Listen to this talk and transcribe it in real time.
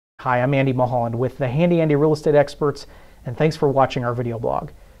Hi, I'm Andy Mulholland with the Handy Andy Real Estate Experts, and thanks for watching our video blog.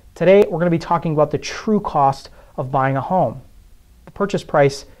 Today, we're going to be talking about the true cost of buying a home. The purchase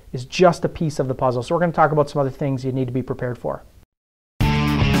price is just a piece of the puzzle, so we're going to talk about some other things you need to be prepared for.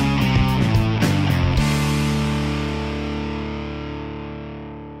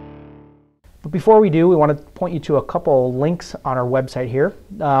 But before we do, we want to point you to a couple links on our website here.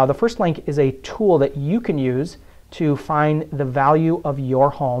 The first link is a tool that you can use to find the value of your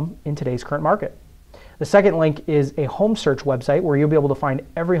home in today's current market. The second link is a home search website where you'll be able to find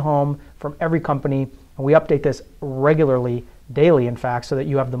every home from every company, and we update this regularly, daily in fact, so that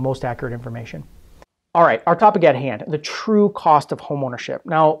you have the most accurate information. All right, our topic at hand, the true cost of home ownership.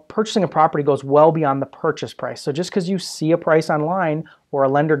 Now, purchasing a property goes well beyond the purchase price. So just because you see a price online or a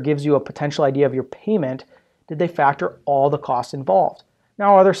lender gives you a potential idea of your payment, did they factor all the costs involved?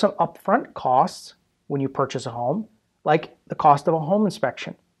 Now, are there some upfront costs when you purchase a home, like the cost of a home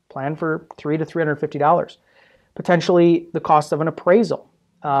inspection, planned for $300 to $350. Potentially the cost of an appraisal,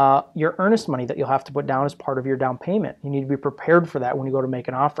 your earnest money that you'll have to put down as part of your down payment. You need to be prepared for that when you go to make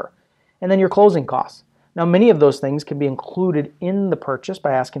an offer. And then your closing costs. Now, many of those things can be included in the purchase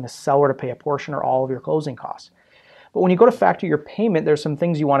by asking the seller to pay a portion or all of your closing costs. But when you go to factor your payment, there's some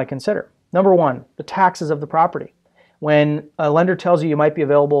things you want to consider. Number one, the taxes of the property. When a lender tells you you might be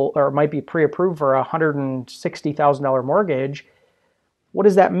available or might be pre-approved for a $160,000 mortgage, what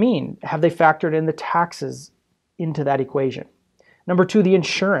does that mean? Have they factored in the taxes into that equation? Number two, the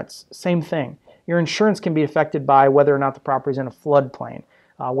insurance, same thing. Your insurance can be affected by whether or not the property is in a floodplain,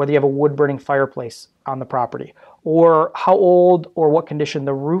 whether you have a wood-burning fireplace on the property, or how old or what condition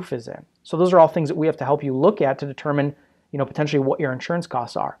the roof is in. So those are all things that we have to help you look at to determine, potentially what your insurance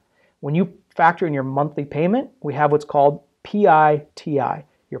costs are. When you factor in your monthly payment, we have what's called PITI,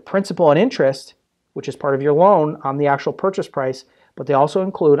 your principal and interest, which is part of your loan on the actual purchase price, but they also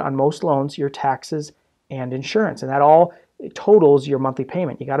include on most loans your taxes and insurance, and that all totals your monthly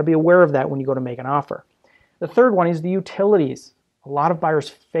payment. You got to be aware of that when you go to make an offer. The third one is the utilities. A lot of buyers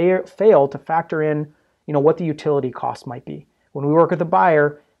fail to factor in, what the utility costs might be. When we work with a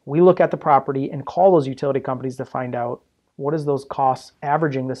buyer, we look at the property and call those utility companies to find out what is those costs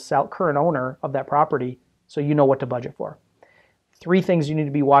averaging the current owner of that property, so you know what to budget for. Three things you need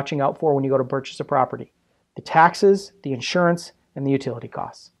to be watching out for when you go to purchase a property: the taxes, the insurance, and the utility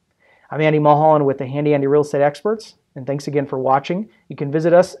costs. I'm Andy Mulholland with the Handy Andy Real Estate Experts, and thanks again for watching. You can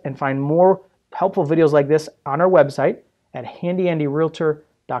visit us and find more helpful videos like this on our website at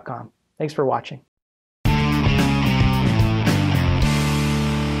handyandyrealtor.com. Thanks for watching.